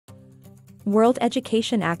World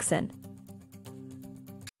Education Accent.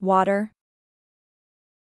 Water.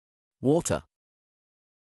 Water.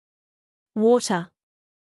 Water.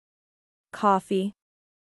 Coffee.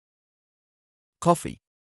 Coffee.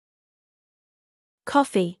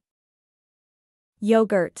 Coffee.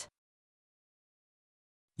 Yogurt.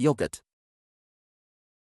 Yogurt.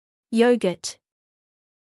 Yogurt.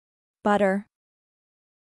 Butter.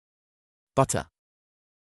 Butter.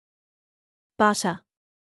 Butter.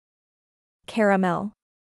 Caramel.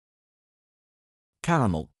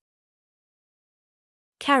 Caramel.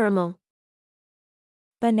 Caramel.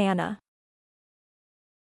 Banana.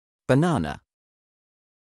 Banana.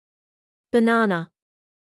 Banana.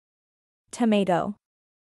 Tomato.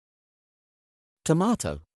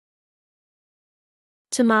 Tomato.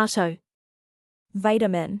 Tomato.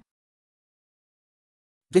 Vitamin.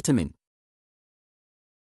 Vitamin.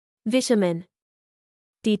 Vitamin.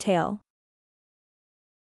 Detail.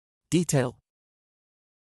 Detail.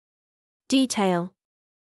 Detail.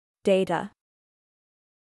 Data.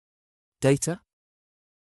 Data.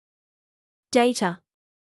 Data.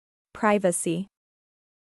 Privacy.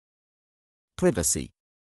 Privacy.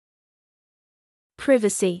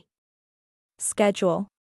 Privacy. Schedule.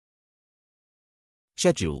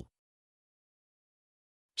 Schedule.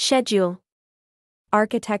 Schedule.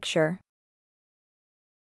 Architecture.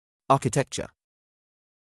 Architecture.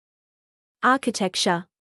 Architecture.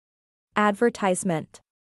 Advertisement.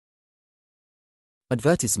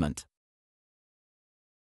 Advertisement.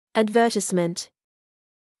 Advertisement.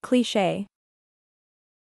 Cliché.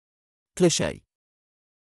 Cliché.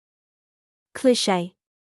 Cliché.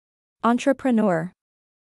 Entrepreneur.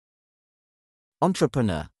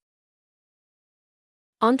 Entrepreneur.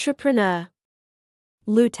 Entrepreneur.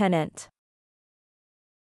 Lieutenant.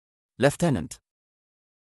 Lieutenant.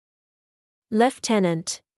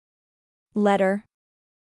 Lieutenant. Letter.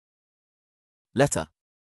 Letter.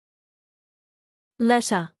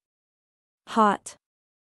 Letter. Hot.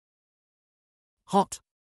 Hot.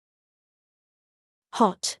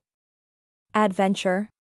 Hot. Adventure.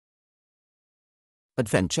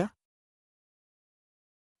 Adventure.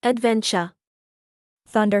 Adventure.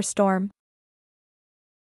 Thunderstorm.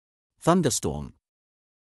 Thunderstorm.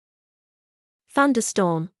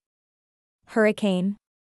 Thunderstorm. Hurricane.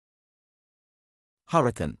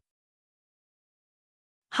 Hurricane.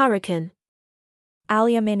 Hurricane.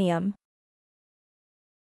 Aluminium.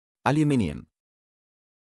 Aluminium.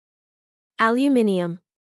 Aluminium.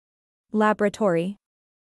 Laboratory.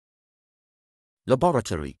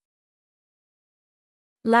 Laboratory.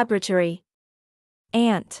 Laboratory.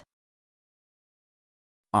 Ant.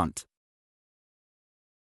 Aunt.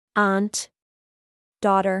 Aunt.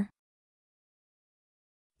 Daughter.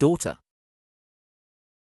 Daughter.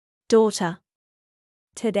 Daughter.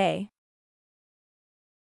 Today.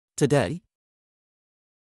 Today.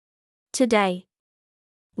 Today.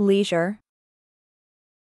 Leisure.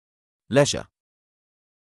 Leisure.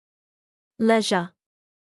 Leisure.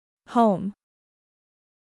 Home.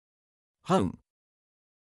 Home.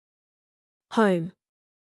 Home.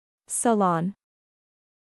 Salon.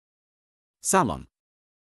 Salon.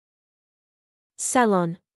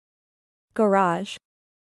 Salon. Garage.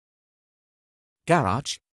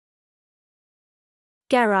 Garage.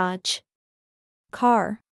 Garage.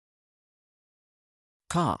 Car.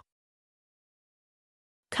 Car.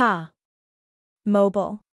 Car.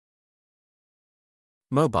 Mobile.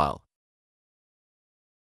 Mobile.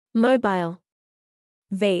 Mobile.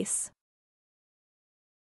 Vase.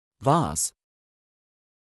 Vase.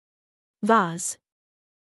 Vase.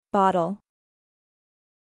 Bottle.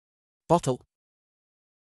 Bottle.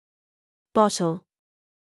 Bottle.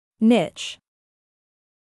 Niche.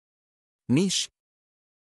 Niche.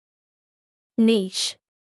 Niche.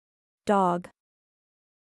 Dog.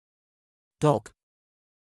 Dog.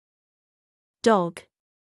 Dog.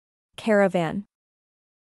 Caravan.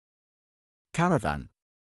 Caravan.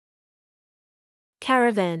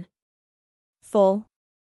 Caravan. Full.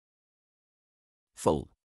 Full.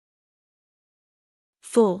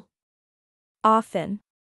 Full. Often.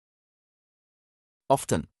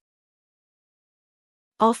 Often.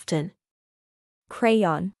 Often.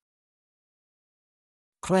 Crayon.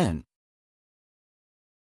 Crayon.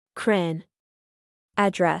 Crayon.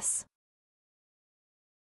 Address.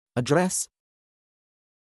 Address.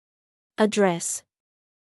 Address.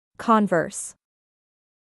 Converse.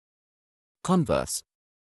 Converse.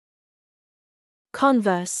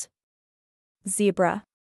 Converse. Zebra.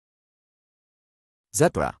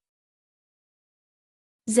 Zebra.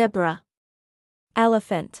 Zebra.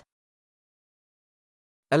 Elephant.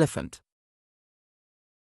 Elephant.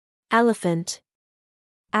 Elephant.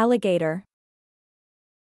 Alligator.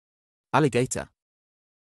 alligator,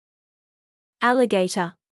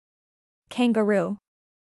 alligator, kangaroo,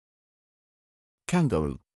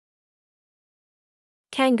 kangaroo,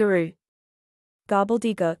 kangaroo,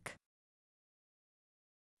 gobbledygook,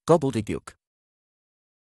 gobbledygook,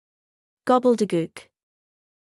 gobbledygook,